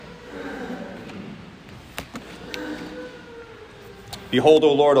Behold,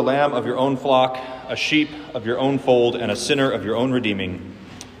 O Lord, a lamb of your own flock, a sheep of your own fold, and a sinner of your own redeeming.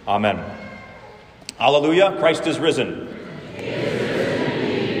 Amen. Alleluia, Christ is risen.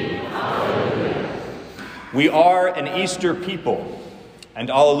 We are an Easter people, and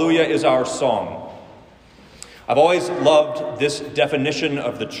Alleluia is our song. I've always loved this definition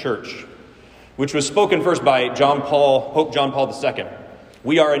of the church, which was spoken first by Pope John Paul II.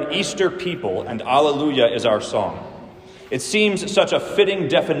 We are an Easter people, and Alleluia is our song. It seems such a fitting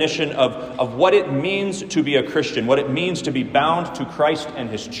definition of what it means to be a Christian, what it means to be bound to Christ and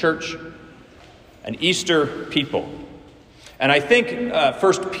his church, an Easter people. And I think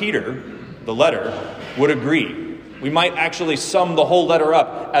 1 Peter, the letter, would agree. We might actually sum the whole letter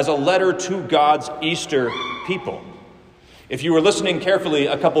up as a letter to God's Easter people. If you were listening carefully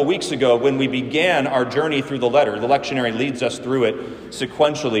a couple weeks ago when we began our journey through the letter, the lectionary leads us through it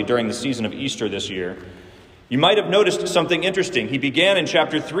sequentially during the season of Easter this year, you might have noticed something interesting. He began in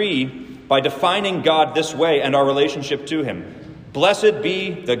chapter 3 by defining God this way and our relationship to him. Blessed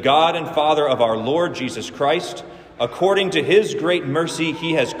be the God and Father of our Lord Jesus Christ. According to his great mercy,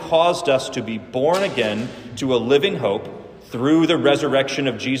 he has caused us to be born again to a living hope through the resurrection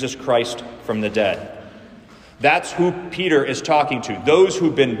of Jesus Christ from the dead. That's who Peter is talking to, those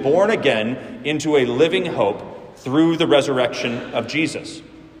who've been born again into a living hope through the resurrection of Jesus.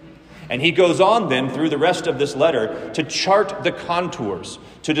 And he goes on then through the rest of this letter to chart the contours,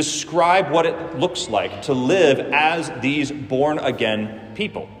 to describe what it looks like to live as these born-again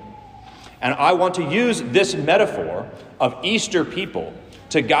people. And I want to use this metaphor of Easter people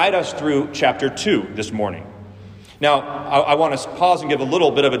to guide us through chapter 2 this morning. Now, I want to pause and give a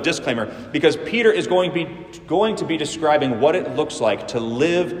little bit of a disclaimer, because Peter is going to be describing what it looks like to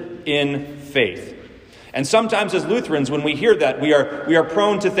live in faith. And sometimes as Lutherans, when we hear that, we are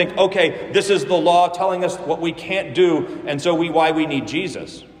prone to think, okay, this is the law telling us what we can't do, and so why we need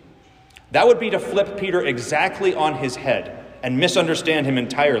Jesus. That would be to flip Peter exactly on his head and misunderstand him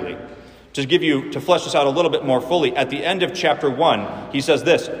entirely. To flesh this out a little bit more fully, at the end of chapter 1, he says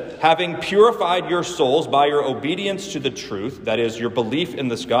this: having purified your souls by your obedience to the truth, that is, your belief in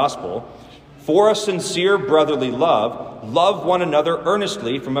this gospel, for a sincere brotherly love, love one another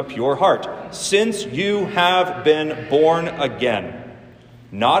earnestly from a pure heart, since you have been born again,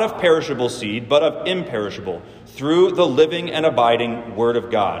 not of perishable seed, but of imperishable, through the living and abiding word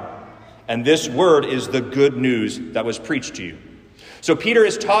of God. And this word is the good news that was preached to you. So Peter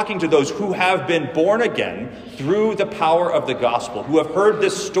is talking to those who have been born again through the power of the gospel, who have heard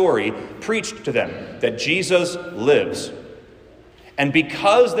this story preached to them, that Jesus lives. And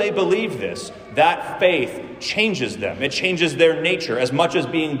because they believe this, that faith changes them. It changes their nature as much as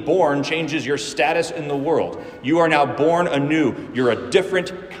being born changes your status in the world. You are now born anew. You're a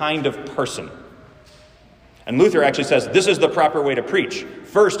different kind of person. And Luther actually says this is the proper way to preach.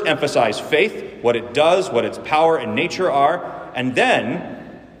 First, emphasize faith, what it does, what its power and nature are. And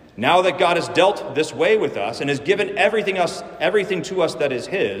then, now that God has dealt this way with us and has given everything to us that is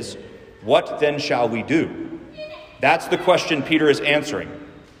his, what then shall we do? That's the question Peter is answering.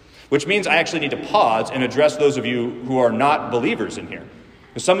 Which means I actually need to pause and address those of you who are not believers in here.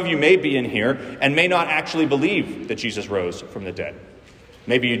 Because some of you may be in here and may not actually believe that Jesus rose from the dead.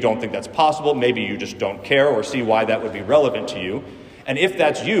 Maybe you don't think that's possible. Maybe you just don't care or see why that would be relevant to you. And if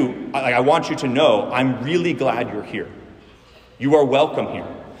that's you, I want you to know I'm really glad you're here. You are welcome here.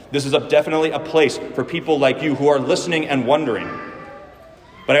 This is definitely a place for people like you who are listening and wondering.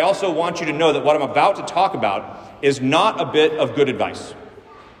 But I also want you to know that what I'm about to talk about is not a bit of good advice.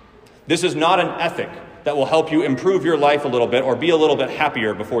 This is not an ethic that will help you improve your life a little bit or be a little bit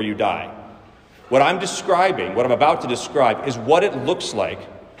happier before you die. What I'm about to describe, is what it looks like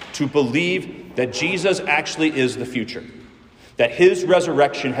to believe that Jesus actually is the future. That his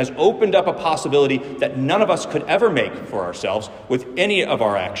resurrection has opened up a possibility that none of us could ever make for ourselves with any of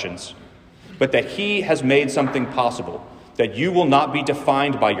our actions. But that he has made something possible. That you will not be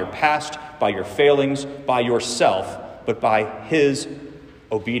defined by your past, by your failings, by yourself, but by his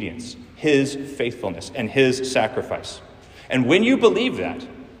obedience, his faithfulness, and his sacrifice. And when you believe that,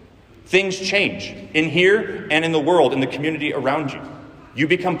 things change in here and in the world, in the community around you. You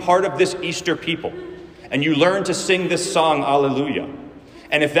become part of this Easter people, and you learn to sing this song, Alleluia.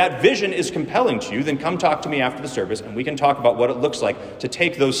 And if that vision is compelling to you, then come talk to me after the service, and we can talk about what it looks like to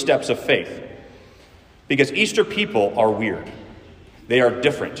take those steps of faith. Because Easter people are weird. They are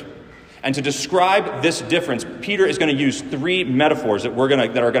different. And to describe this difference, Peter is going to use three metaphors that are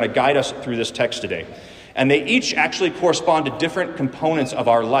going to guide us through this text today. And they each actually correspond to different components of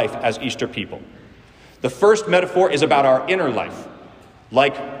our life as Easter people. The first metaphor is about our inner life.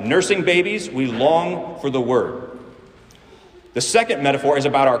 Like nursing babies, we long for the word. The second metaphor is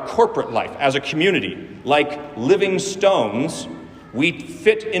about our corporate life as a community. Like living stones, we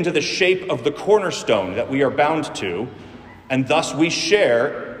fit into the shape of the cornerstone that we are bound to, and thus we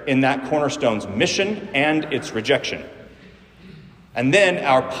share in that cornerstone's mission and its rejection. And then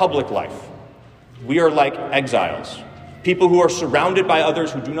our public life. We are like exiles, people who are surrounded by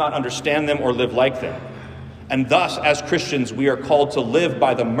others who do not understand them or live like them. And thus, as Christians, we are called to live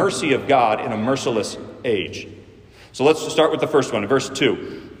by the mercy of God in a merciless age. So let's start with the first one, verse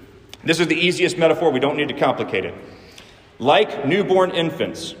 2. This is the easiest metaphor. We don't need to complicate it. Like newborn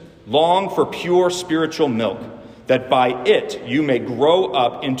infants, long for pure spiritual milk, that by it you may grow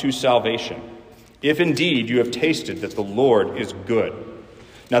up into salvation, if indeed you have tasted that the Lord is good.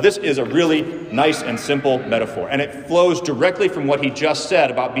 Now, this is a really nice and simple metaphor, and it flows directly from what he just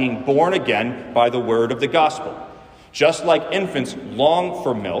said about being born again by the word of the gospel. Just like infants long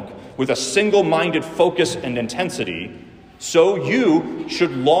for milk with a single-minded focus and intensity, so you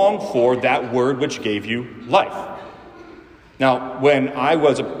should long for that word which gave you life. Now, when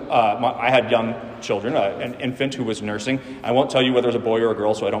I had young children, an infant who was nursing. I won't tell you whether it was a boy or a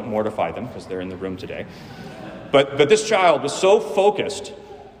girl, so I don't mortify them because they're in the room today. But this child was so focused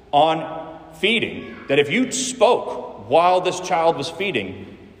on feeding that if you spoke while this child was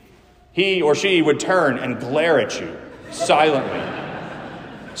feeding, he or she would turn and glare at you silently,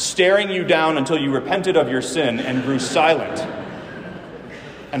 staring you down until you repented of your sin and grew silent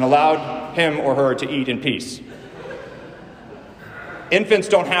and allowed him or her to eat in peace. Infants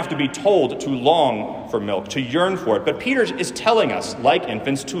don't have to be told to long for milk, to yearn for it. But Peter is telling us, like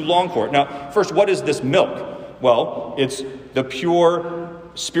infants, to long for it. Now, first, what is this milk? Well, it's the pure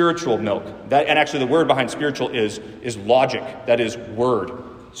spiritual milk. And actually the word behind spiritual is logic. That is word.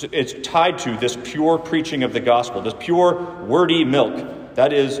 So it's tied to this pure preaching of the gospel, this pure wordy milk.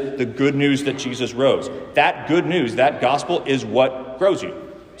 That is the good news that Jesus rose. That good news, that gospel is what grows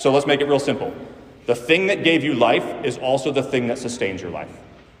you. So let's make it real simple. The thing that gave you life is also the thing that sustains your life.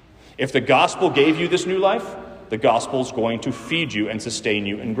 If the gospel gave you this new life, the gospel is going to feed you and sustain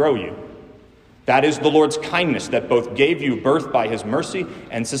you and grow you. That is the Lord's kindness that both gave you birth by his mercy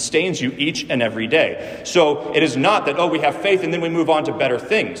and sustains you each and every day. So it is not that, we have faith and then we move on to better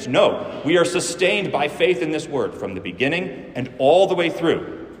things. No, we are sustained by faith in this word from the beginning and all the way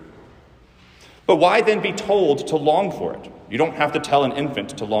through. But why then be told to long for it? You don't have to tell an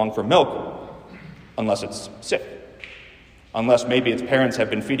infant to long for milk unless it's sick. Unless maybe its parents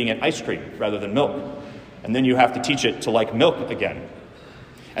have been feeding it ice cream rather than milk. And then you have to teach it to like milk again.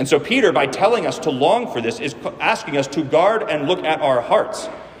 And so Peter, by telling us to long for this, is asking us to guard and look at our hearts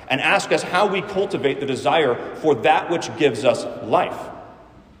and ask us how we cultivate the desire for that which gives us life.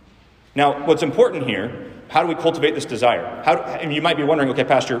 Now, what's important here, how do we cultivate this desire? And you might be wondering, okay,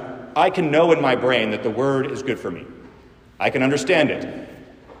 Pastor, I can know in my brain that the word is good for me. I can understand it,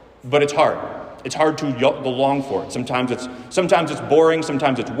 but it's hard. It's hard to long for it. Sometimes it's boring,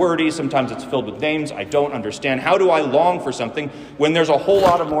 sometimes it's wordy, sometimes it's filled with names I don't understand. How do I long for something when there's a whole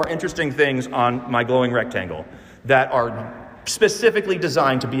lot of more interesting things on my glowing rectangle that are specifically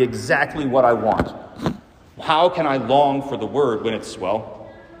designed to be exactly what I want? How can I long for the word when it's,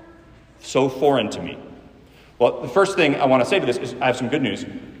 so foreign to me? Well, the first thing I want to say to this is I have some good news.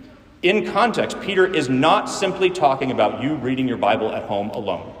 In context, Peter is not simply talking about you reading your Bible at home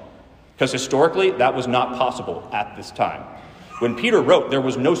alone. Because historically, that was not possible at this time. When Peter wrote, there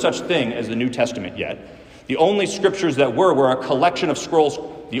was no such thing as the New Testament yet. The only scriptures that were a collection of scrolls,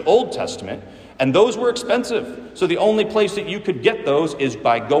 the Old Testament, and those were expensive. So the only place that you could get those is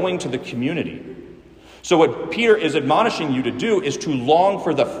by going to the community. So what Peter is admonishing you to do is to long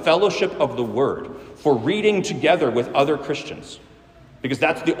for the fellowship of the word, for reading together with other Christians. Because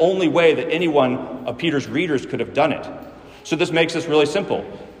that's the only way that any one of Peter's readers could have done it. So this makes this really simple.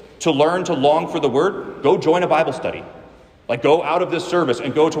 To learn to long for the word, go join a Bible study. Like go out of this service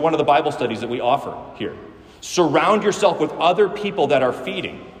and go to one of the Bible studies that we offer here. Surround yourself with other people that are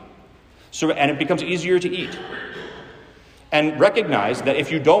feeding. And it becomes easier to eat. And recognize that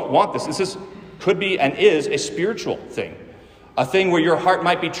if you don't want this could be and is a spiritual thing. A thing where your heart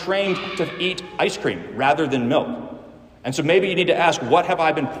might be trained to eat ice cream rather than milk. And so maybe you need to ask, what have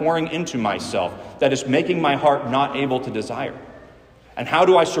I been pouring into myself that is making my heart not able to desire? And how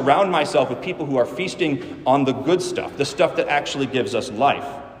do I surround myself with people who are feasting on the good stuff, the stuff that actually gives us life?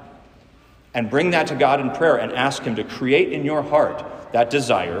 And bring that to God in prayer and ask him to create in your heart that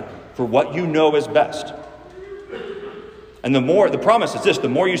desire for what you know is best. And the promise is this, the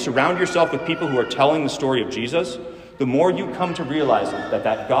more you surround yourself with people who are telling the story of Jesus, the more you come to realize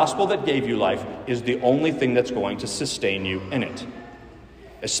that gospel that gave you life is the only thing that's going to sustain you in it.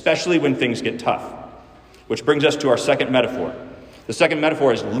 Especially when things get tough. Which brings us to our second metaphor. The second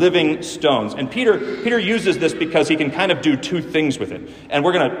metaphor is living stones. And Peter uses this because he can kind of do two things with it. And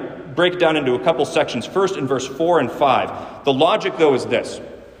we're going to break down into a couple sections. First in verse 4 and 5. The logic, though, is this.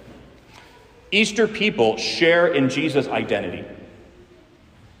 Easter people share in Jesus' identity,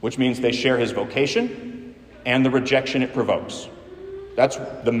 which means they share his vocation and the rejection it provokes. That's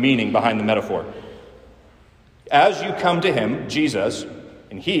the meaning behind the metaphor. As you come to him, Jesus,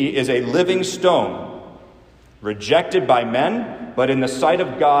 and he is a living stone, rejected by men, but in the sight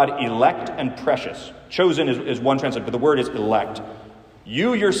of God, elect and precious. Chosen is one translation, but the word is elect.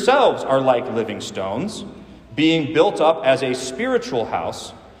 You yourselves are like living stones, being built up as a spiritual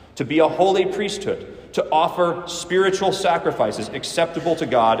house to be a holy priesthood, to offer spiritual sacrifices acceptable to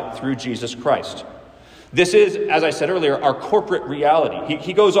God through Jesus Christ. This is, as I said earlier, our corporate reality.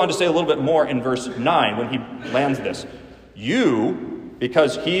 He goes on to say a little bit more in verse 9 when he lands this. You,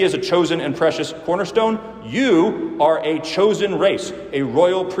 because he is a chosen and precious cornerstone, you are a chosen race, a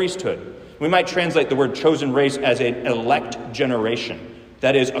royal priesthood. We might translate the word chosen race as an elect generation.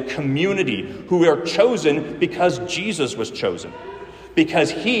 That is, a community who are chosen because Jesus was chosen.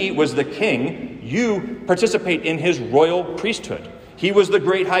 Because he was the king, you participate in his royal priesthood. He was the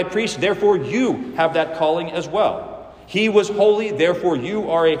great high priest, therefore you have that calling as well. He was holy, therefore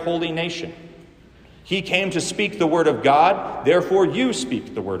you are a holy nation. He came to speak the word of God, therefore you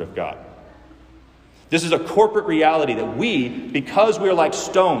speak the word of God. This is a corporate reality that we, because we are like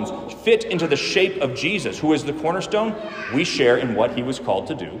stones, fit into the shape of Jesus, who is the cornerstone. We share in what he was called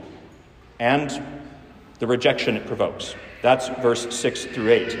to do and the rejection it provokes. That's verse 6 through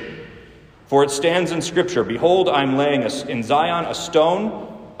 8. For it stands in Scripture, behold, I'm laying in Zion a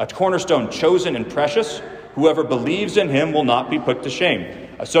stone, a cornerstone chosen and precious. Whoever believes in him will not be put to shame.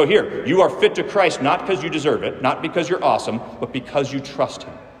 So here, you are fit to Christ not because you deserve it, not because you're awesome, but because you trust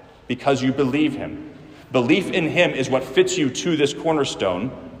him, because you believe him. Belief in him is what fits you to this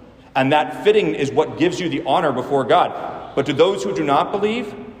cornerstone, and that fitting is what gives you the honor before God. But to those who do not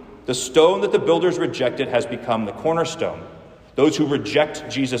believe, the stone that the builders rejected has become the cornerstone. Those who reject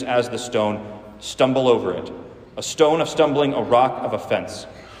Jesus as the stone stumble over it. A stone of stumbling, a rock of offense.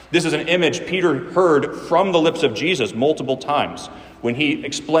 This is an image Peter heard from the lips of Jesus multiple times when he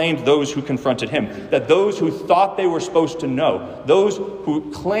explained those who confronted him, that those who thought they were supposed to know, those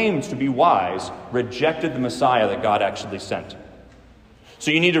who claimed to be wise, rejected the Messiah that God actually sent. So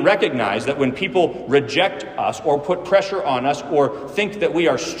you need to recognize that when people reject us or put pressure on us or think that we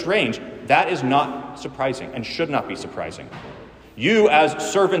are strange, that is not surprising and should not be surprising. You,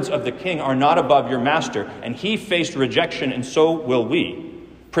 as servants of the king, are not above your master, and he faced rejection, and so will we,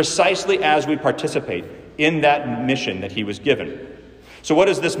 precisely as we participate in that mission that he was given. So what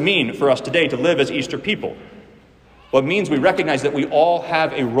does this mean for us today to live as Easter people? Well, it means we recognize that we all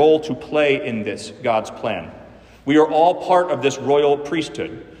have a role to play in this God's plan. We are all part of this royal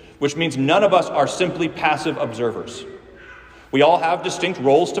priesthood, which means none of us are simply passive observers. We all have distinct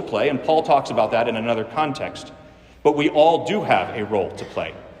roles to play, and Paul talks about that in another context. But we all do have a role to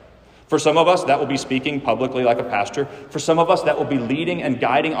play. For some of us, that will be speaking publicly like a pastor. For some of us, that will be leading and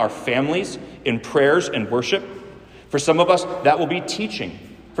guiding our families in prayers and worship. For some of us, that will be teaching.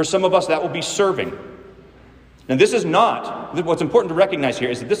 For some of us, that will be serving. And this is not, what's important to recognize here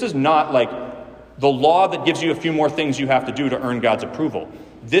is that this is not like the law that gives you a few more things you have to do to earn God's approval.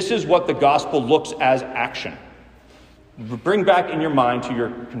 This is what the gospel looks as action. Bring back in your mind to your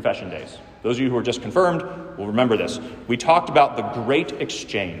confession days. Those of you who are just confirmed will remember this. We talked about the great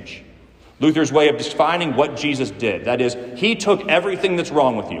exchange. Luther's way of defining what Jesus did. That is, he took everything that's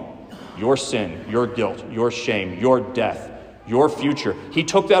wrong with you. Your sin, your guilt, your shame, your death, your future. He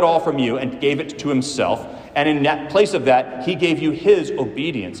took that all from you and gave it to himself. And in that place of that, he gave you his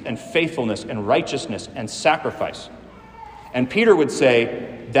obedience and faithfulness and righteousness and sacrifice. And Peter would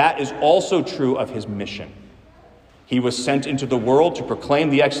say that is also true of his mission. He was sent into the world to proclaim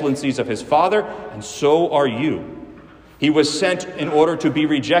the excellencies of his Father, and so are you. He was sent in order to be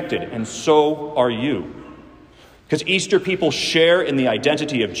rejected, and so are you. Because Easter people share in the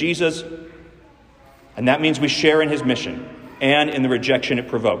identity of Jesus, and that means we share in his mission and in the rejection it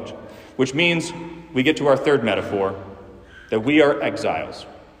provoked, which means we get to our third metaphor, that we are exiles.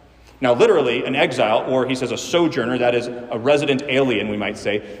 Now, literally, an exile, or he says a sojourner, that is a resident alien, we might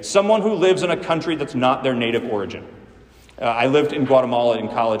say, someone who lives in a country that's not their native origin. I lived in Guatemala in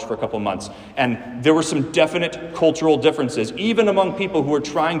college for a couple months, and there were some definite cultural differences, even among people who were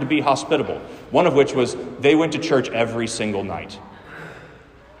trying to be hospitable. One of which was they went to church every single night.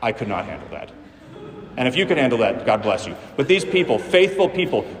 I could not handle that. And if you could handle that, God bless you. But these people, faithful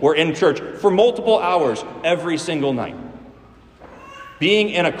people, were in church for multiple hours every single night. Being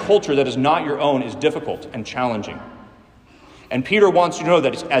in a culture that is not your own is difficult and challenging. And Peter wants you to know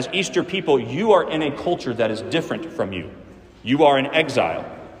that as Easter people, you are in a culture that is different from you. You are in exile.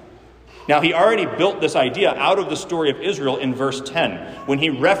 Now, he already built this idea out of the story of Israel in verse 10, when he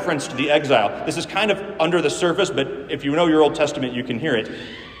referenced the exile. This is kind of under the surface, but if you know your Old Testament, you can hear it.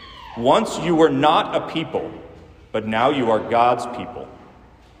 Once you were not a people, but now you are God's people.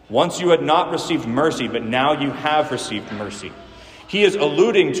 Once you had not received mercy, but now you have received mercy. He is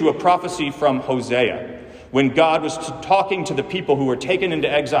alluding to a prophecy from Hosea, when God was talking to the people who were taken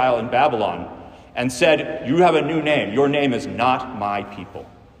into exile in Babylon and said, you have a new name. Your name is not my people.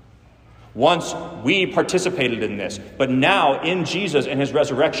 Once we participated in this, but now in Jesus and his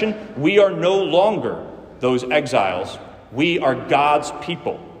resurrection, we are no longer those exiles. We are God's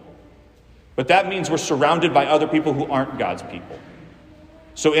people. But that means we're surrounded by other people who aren't God's people.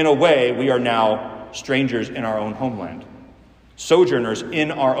 So in a way, we are now strangers in our own homeland, sojourners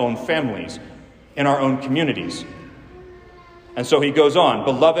in our own families, in our own communities. And so he goes on,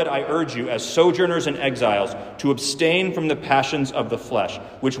 beloved, I urge you as sojourners and exiles to abstain from the passions of the flesh,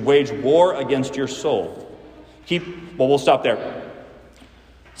 which wage war against your soul. We'll stop there.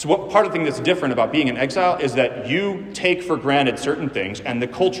 So what part of the thing that's different about being in exile is that you take for granted certain things, and the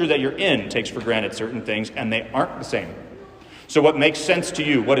culture that you're in takes for granted certain things, and they aren't the same. So what makes sense to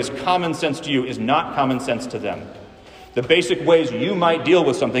you, what is common sense to you, is not common sense to them. The basic ways you might deal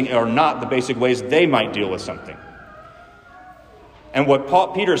with something are not the basic ways they might deal with something. And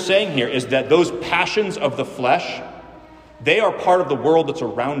what Peter's saying here is that those passions of the flesh, they are part of the world that's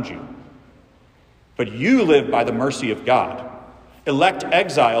around you. But you live by the mercy of God. Elect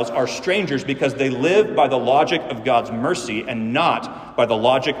exiles are strangers because they live by the logic of God's mercy and not by the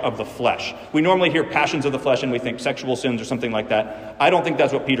logic of the flesh. We normally hear passions of the flesh and we think sexual sins or something like that. I don't think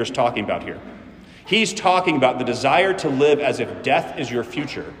that's what Peter's talking about here. He's talking about the desire to live as if death is your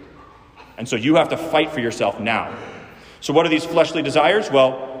future. And so you have to fight for yourself now. So what are these fleshly desires?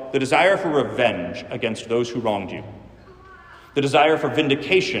 Well, the desire for revenge against those who wronged you. The desire for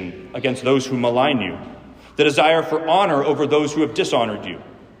vindication against those who malign you. The desire for honor over those who have dishonored you.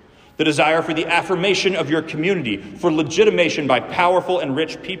 The desire for the affirmation of your community, for legitimation by powerful and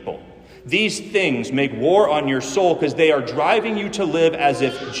rich people. These things make war on your soul because they are driving you to live as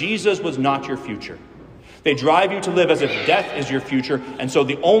if Jesus was not your future. They drive you to live as if death is your future, and so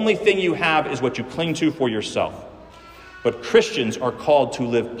the only thing you have is what you cling to for yourself. But Christians are called to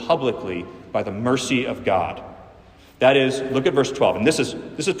live publicly by the mercy of God. That is, look at verse 12, and this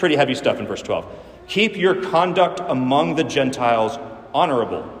is pretty heavy stuff in verse 12. Keep your conduct among the Gentiles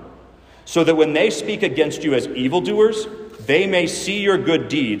honorable, so that when they speak against you as evildoers, they may see your good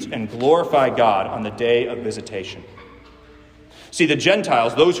deeds and glorify God on the day of visitation. See, the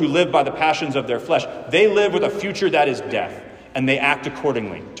Gentiles, those who live by the passions of their flesh, they live with a future that is death, and they act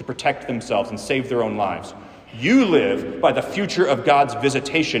accordingly to protect themselves and save their own lives. You live by the future of God's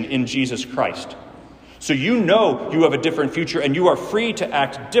visitation in Jesus Christ. So you know you have a different future, and you are free to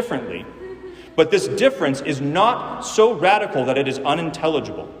act differently. But this difference is not so radical that it is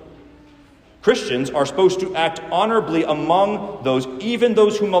unintelligible. Christians are supposed to act honorably among those, even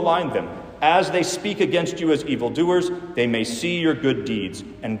those who malign them. As they speak against you as evildoers, they may see your good deeds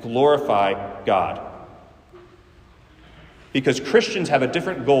and glorify God. Because Christians have a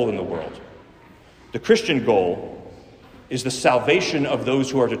different goal in the world. The Christian goal is the salvation of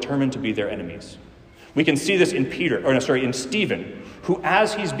those who are determined to be their enemies. We can see this in Stephen, who,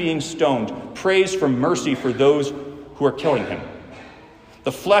 as he's being stoned, prays for mercy for those who are killing him.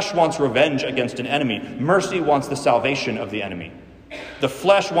 The flesh wants revenge against an enemy. Mercy wants the salvation of the enemy. The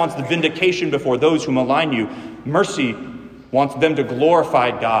flesh wants the vindication before those who malign you. Mercy wants them to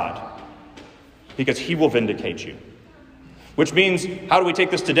glorify God, because he will vindicate you. Which means, how do we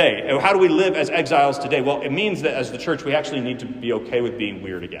take this today? How do we live as exiles today? Well, it means that as the church, we actually need to be okay with being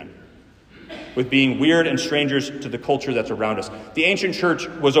weird again. With being weird and strangers to the culture that's around us. The ancient church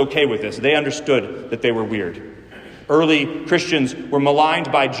was okay with this. They understood that they were weird. Early Christians were maligned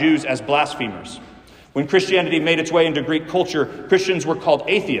by Jews as blasphemers. When Christianity made its way into Greek culture, Christians were called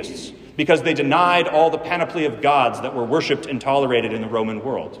atheists because they denied all the panoply of gods that were worshipped and tolerated in the Roman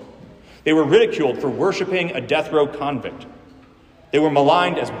world. They were ridiculed for worshiping a death row convict. They were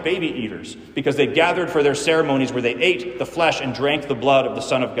maligned as baby eaters because they gathered for their ceremonies where they ate the flesh and drank the blood of the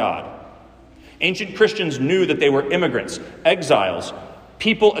Son of God. Ancient Christians knew that they were immigrants, exiles,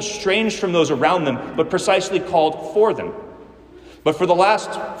 people estranged from those around them, but precisely called for them. But for the last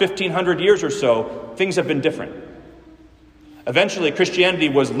 1,500 years or so, things have been different. Eventually, Christianity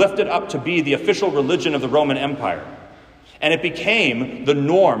was lifted up to be the official religion of the Roman Empire, and it became the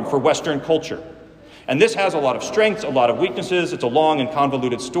norm for Western culture. And this has a lot of strengths, a lot of weaknesses. It's a long and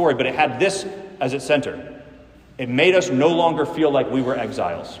convoluted story, but it had this as its center. It made us no longer feel like we were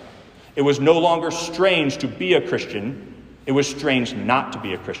exiles. It was no longer strange to be a Christian. It was strange not to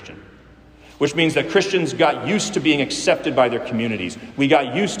be a Christian. Which means that Christians got used to being accepted by their communities. We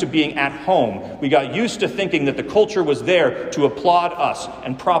got used to being at home. We got used to thinking that the culture was there to applaud us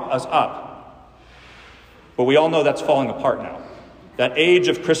and prop us up. But we all know that's falling apart now. That age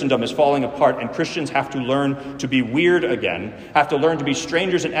of Christendom is falling apart, and Christians have to learn to be weird again, have to learn to be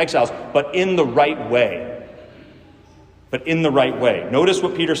strangers and exiles, but in the right way. But in the right way. Notice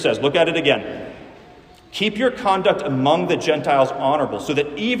what Peter says. Look at it again. Keep your conduct among the Gentiles honorable, so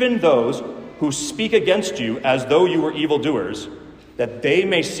that even those who speak against you as though you were evildoers, that they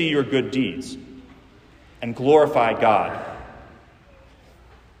may see your good deeds and glorify God.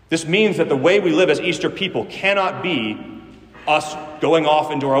 This means that the way we live as Easter people cannot be us going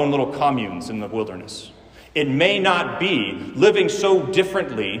off into our own little communes in the wilderness. It may not be living so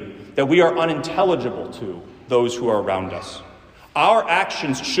differently that we are unintelligible to those who are around us. Our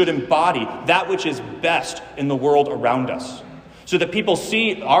actions should embody that which is best in the world around us, so that people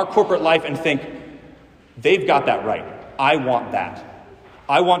see our corporate life and think, they've got that right. I want that.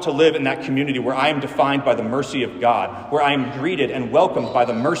 I want to live in that community where I am defined by the mercy of God, where I am greeted and welcomed by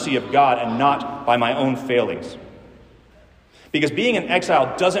the mercy of God and not by my own failings. Because being an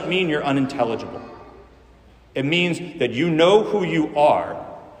exile doesn't mean you're unintelligible. It means that you know who you are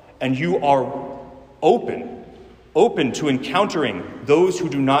and you are open to encountering those who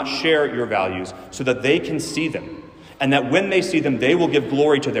do not share your values so that they can see them. And that when they see them, they will give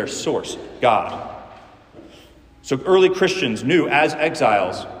glory to their source, God. So early Christians knew as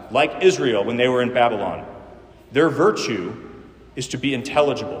exiles, like Israel when they were in Babylon, their virtue is to be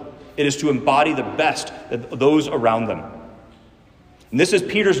intelligible. It is to embody the best of those around them. And this is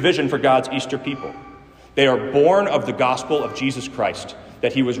Peter's vision for God's Easter people. They are born of the gospel of Jesus Christ,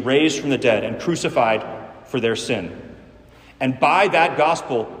 that he was raised from the dead and crucified for their sin. And by that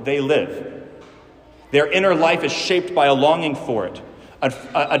gospel, they live. Their inner life is shaped by a longing for it,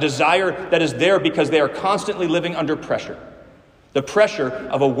 a desire that is there because they are constantly living under pressure. The pressure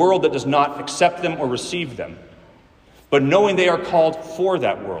of a world that does not accept them or receive them, but knowing they are called for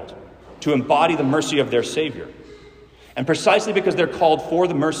that world, to embody the mercy of their Savior. And precisely because they're called for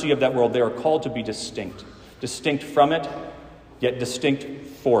the mercy of that world, they are called to be distinct. Distinct from it, yet distinct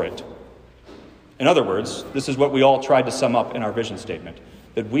for it. In other words, this is what we all tried to sum up in our vision statement,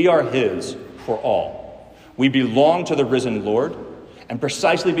 that we are his for all. We belong to the risen Lord, and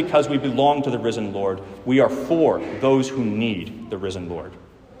precisely because we belong to the risen Lord, we are for those who need the risen Lord.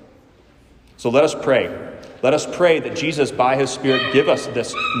 So let us pray. Let us pray that Jesus, by his Spirit, give us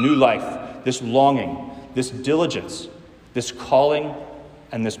this new life, this longing, this diligence, this calling,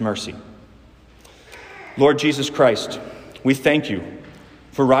 and this mercy. Lord Jesus Christ, we thank you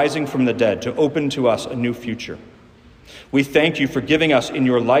for rising from the dead to open to us a new future. We thank you for giving us in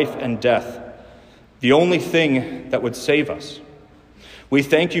your life and death the only thing that would save us. We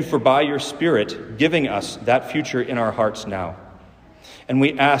thank you for, by your Spirit, giving us that future in our hearts now. And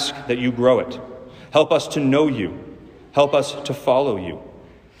we ask that you grow it. Help us to know you. Help us to follow you.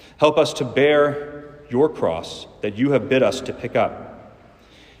 Help us to bear your cross that you have bid us to pick up.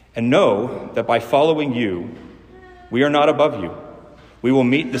 And know that by following you, we are not above you. We will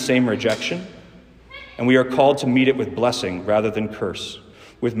meet the same rejection, and we are called to meet it with blessing rather than curse,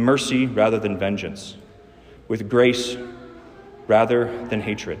 with mercy rather than vengeance, with grace rather than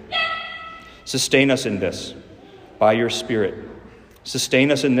hatred. Sustain us in this by your Spirit.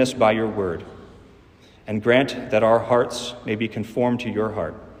 Sustain us in this by your word. And grant that our hearts may be conformed to your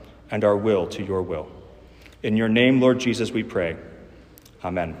heart and our will to your will. In your name, Lord Jesus, we pray.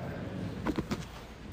 Amen.